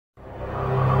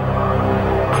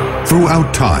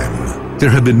Throughout time, there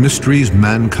have been mysteries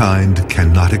mankind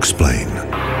cannot explain.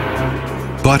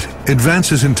 But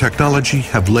advances in technology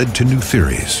have led to new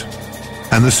theories,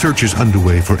 and the search is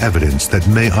underway for evidence that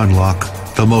may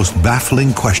unlock the most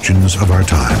baffling questions of our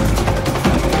time.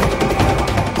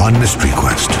 On Mystery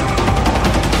Quest.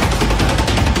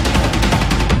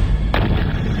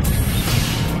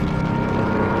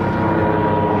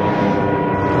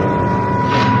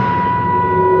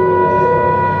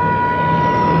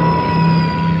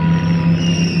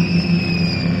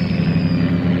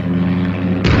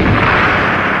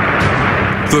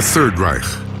 The Third Reich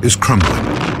is crumbling.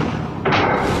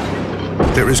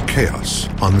 There is chaos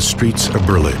on the streets of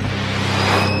Berlin.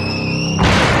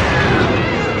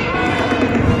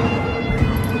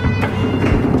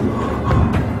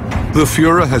 The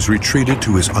Fuhrer has retreated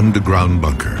to his underground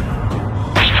bunker.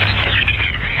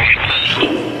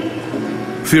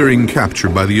 Fearing capture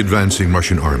by the advancing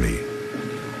Russian army,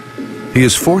 he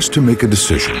is forced to make a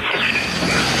decision.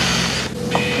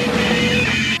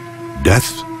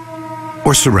 Death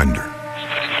or surrender?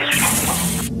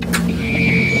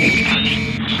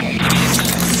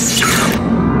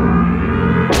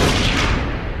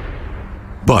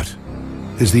 But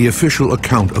is the official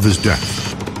account of his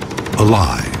death a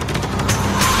lie?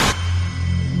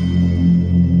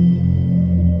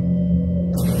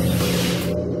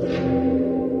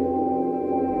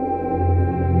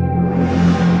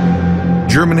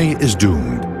 Germany is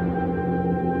doomed.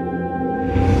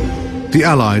 The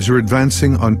Allies are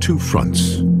advancing on two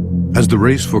fronts as the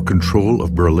race for control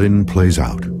of Berlin plays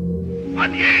out.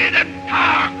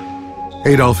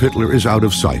 Adolf Hitler is out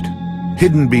of sight,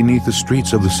 hidden beneath the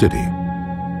streets of the city.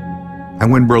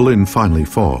 And when Berlin finally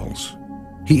falls,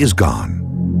 he is gone.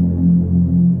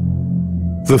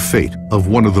 The fate of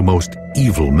one of the most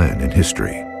evil men in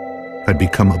history had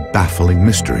become a baffling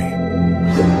mystery.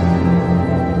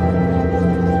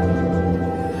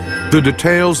 The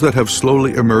details that have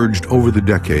slowly emerged over the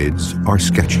decades are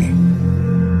sketchy.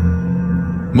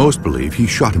 Most believe he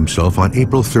shot himself on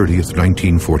April 30th,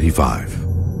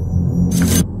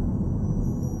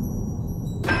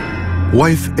 1945.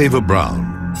 Wife Eva Braun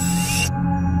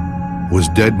was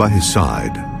dead by his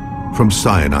side from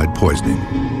cyanide poisoning.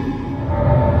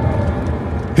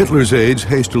 Hitler's aides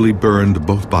hastily burned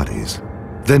both bodies,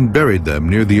 then buried them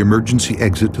near the emergency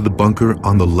exit to the bunker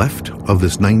on the left of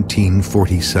this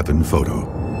 1947 photo.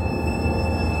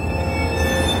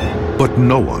 But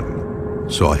no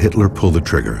one saw Hitler pull the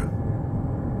trigger.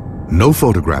 No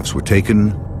photographs were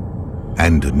taken,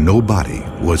 and no body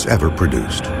was ever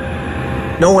produced.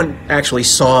 No one actually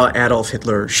saw Adolf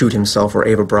Hitler shoot himself or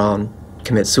Eva Braun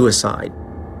commit suicide.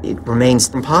 It remains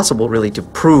impossible, really, to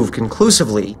prove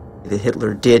conclusively that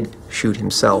Hitler did shoot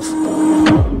himself.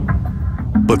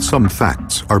 But some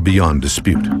facts are beyond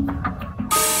dispute.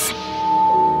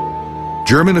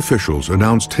 German officials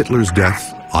announced Hitler's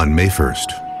death on May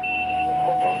 1st.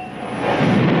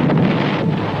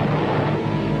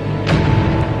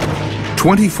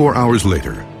 "24 hours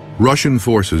later, Russian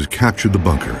forces captured the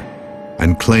bunker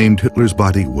and claimed Hitler's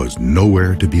body was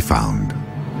nowhere to be found.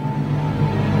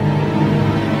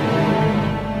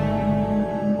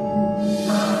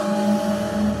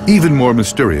 Even more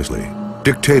mysteriously,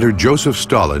 dictator Joseph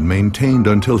Stalin maintained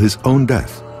until his own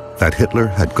death that Hitler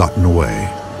had gotten away.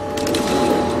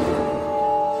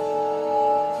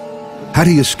 Had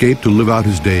he escaped to live out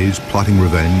his days plotting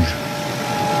revenge?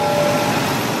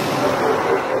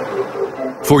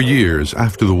 For years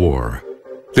after the war,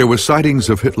 there were sightings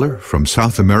of Hitler from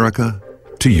South America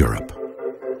to Europe.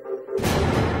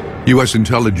 U.S.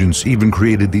 intelligence even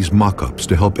created these mock-ups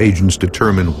to help agents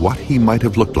determine what he might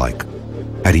have looked like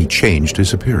had he changed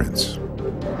his appearance.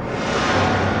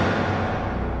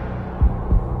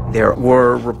 There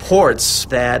were reports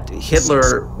that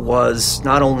Hitler was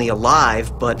not only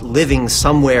alive, but living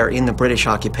somewhere in the British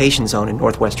occupation zone in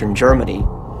northwestern Germany.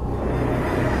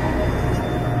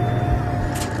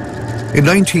 In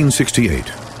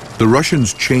 1968, the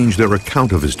Russians changed their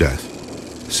account of his death,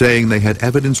 saying they had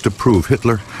evidence to prove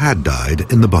Hitler had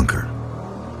died in the bunker.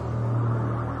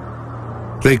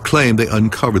 They claimed they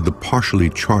uncovered the partially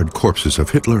charred corpses of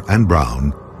Hitler and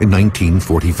Braun in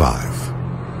 1945.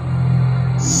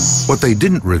 What they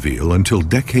didn't reveal until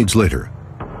decades later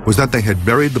was that they had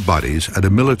buried the bodies at a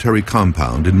military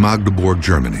compound in Magdeburg,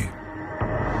 Germany.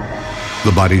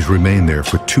 The bodies remained there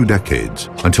for 2 decades,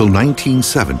 until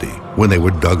 1970, when they were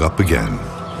dug up again.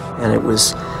 And it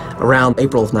was around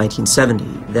April of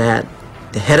 1970 that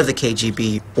the head of the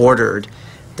KGB ordered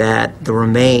that the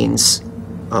remains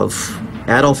of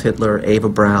Adolf Hitler, Eva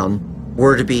Braun,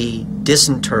 were to be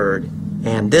disinterred,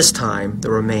 and this time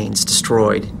the remains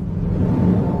destroyed.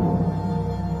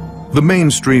 The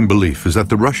mainstream belief is that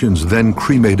the Russians then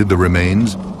cremated the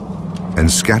remains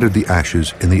and scattered the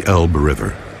ashes in the Elbe River.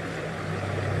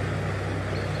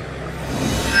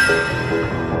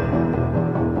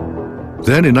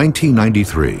 Then in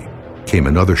 1993 came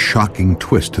another shocking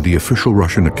twist to the official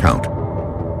Russian account,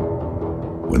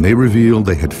 when they revealed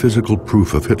they had physical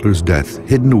proof of Hitler's death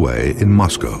hidden away in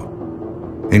Moscow,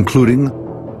 including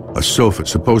a sofa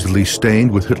supposedly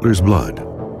stained with Hitler's blood,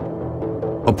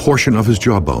 a portion of his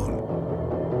jawbone,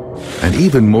 and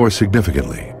even more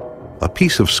significantly, a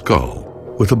piece of skull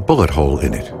with a bullet hole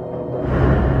in it.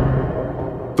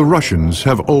 The Russians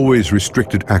have always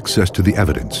restricted access to the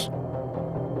evidence,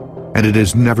 and it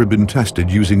has never been tested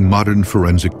using modern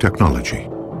forensic technology.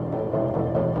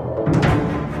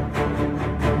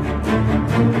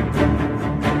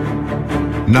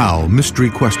 Now, Mystery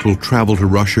Quest will travel to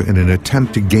Russia in an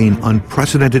attempt to gain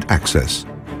unprecedented access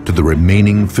to the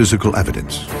remaining physical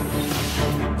evidence.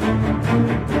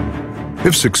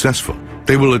 If successful,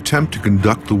 they will attempt to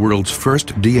conduct the world's first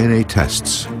DNA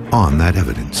tests on that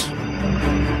evidence.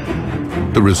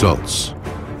 The results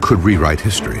could rewrite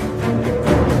history.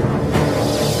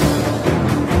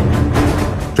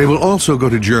 They will also go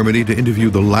to Germany to interview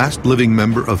the last living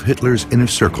member of Hitler's inner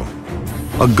circle,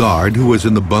 a guard who was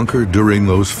in the bunker during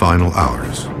those final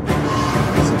hours.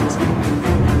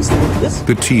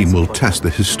 The team will test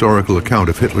the historical account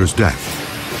of Hitler's death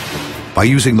by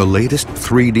using the latest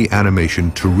 3D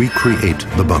animation to recreate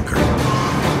the bunker.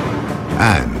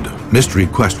 And Mystery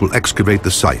Quest will excavate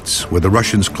the sites where the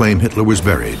Russians claim Hitler was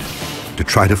buried to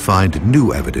try to find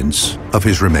new evidence of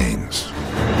his remains.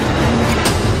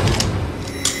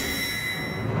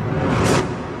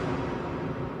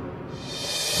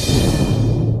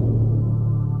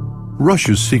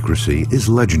 Russia's secrecy is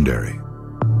legendary,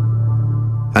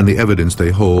 and the evidence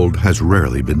they hold has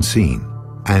rarely been seen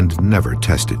and never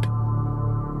tested.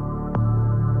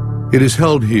 It is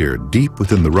held here deep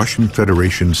within the Russian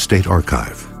Federation State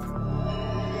Archive.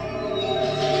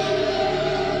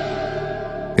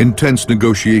 Intense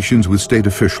negotiations with state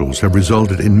officials have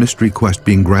resulted in Mystery Quest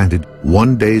being granted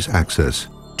 1 day's access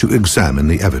to examine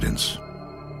the evidence.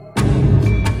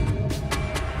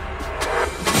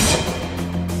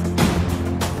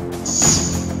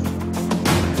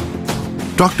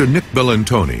 Dr. Nick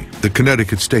Bellantoni, the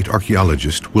Connecticut state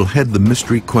archaeologist, will head the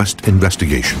Mystery Quest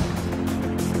investigation.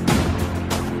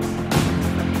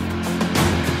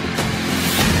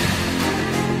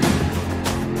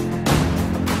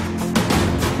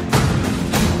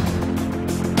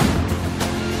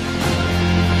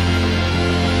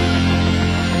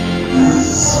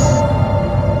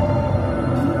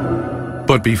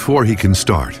 But before he can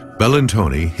start,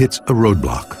 Bellantoni hits a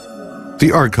roadblock.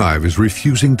 The archive is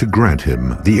refusing to grant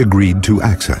him the agreed-to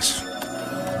access.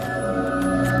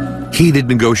 Heated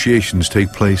negotiations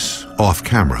take place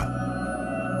off-camera.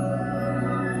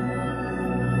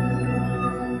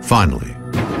 Finally,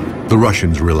 the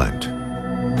Russians relent.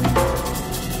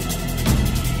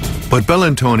 But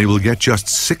Bellantoni will get just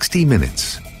 60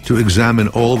 minutes to examine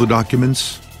all the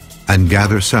documents and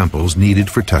gather samples needed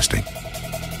for testing.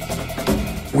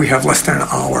 We have less than an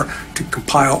hour to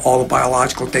compile all the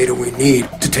biological data we need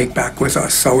to take back with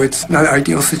us. So it's not an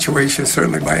ideal situation,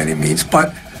 certainly by any means,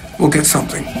 but we'll get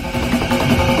something.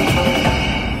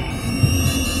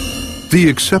 The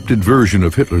accepted version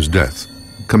of Hitler's death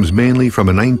comes mainly from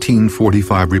a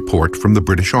 1945 report from the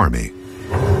British Army.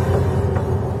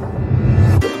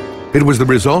 It was the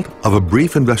result of a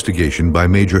brief investigation by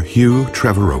Major Hugh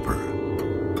Trevor Roper.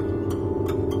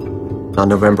 On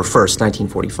November 1st,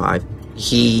 1945,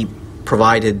 he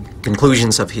provided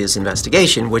conclusions of his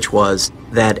investigation, which was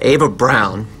that Eva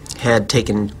Braun had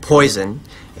taken poison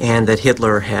and that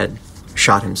Hitler had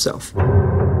shot himself.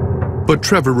 But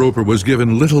Trevor Roper was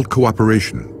given little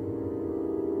cooperation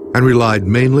and relied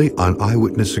mainly on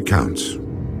eyewitness accounts.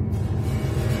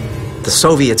 The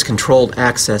Soviets controlled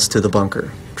access to the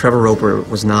bunker. Trevor Roper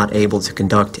was not able to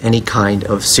conduct any kind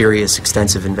of serious,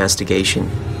 extensive investigation.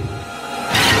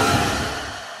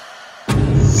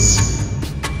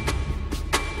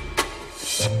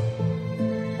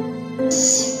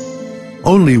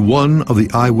 Only one of the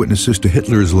eyewitnesses to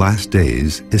Hitler's last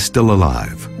days is still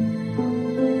alive.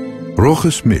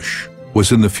 Rochus Misch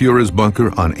was in the Führer's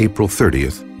bunker on April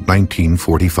 30th,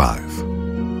 1945.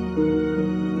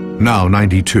 Now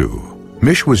 92,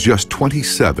 Misch was just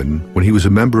 27 when he was a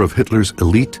member of Hitler's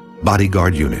elite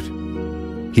bodyguard unit.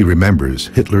 He remembers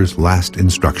Hitler's last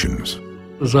instructions.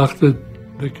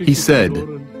 He said,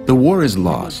 "The war is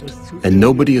lost, and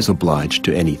nobody is obliged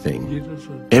to anything.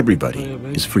 Everybody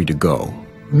is free to go.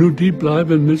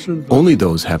 Only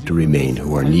those have to remain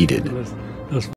who are needed."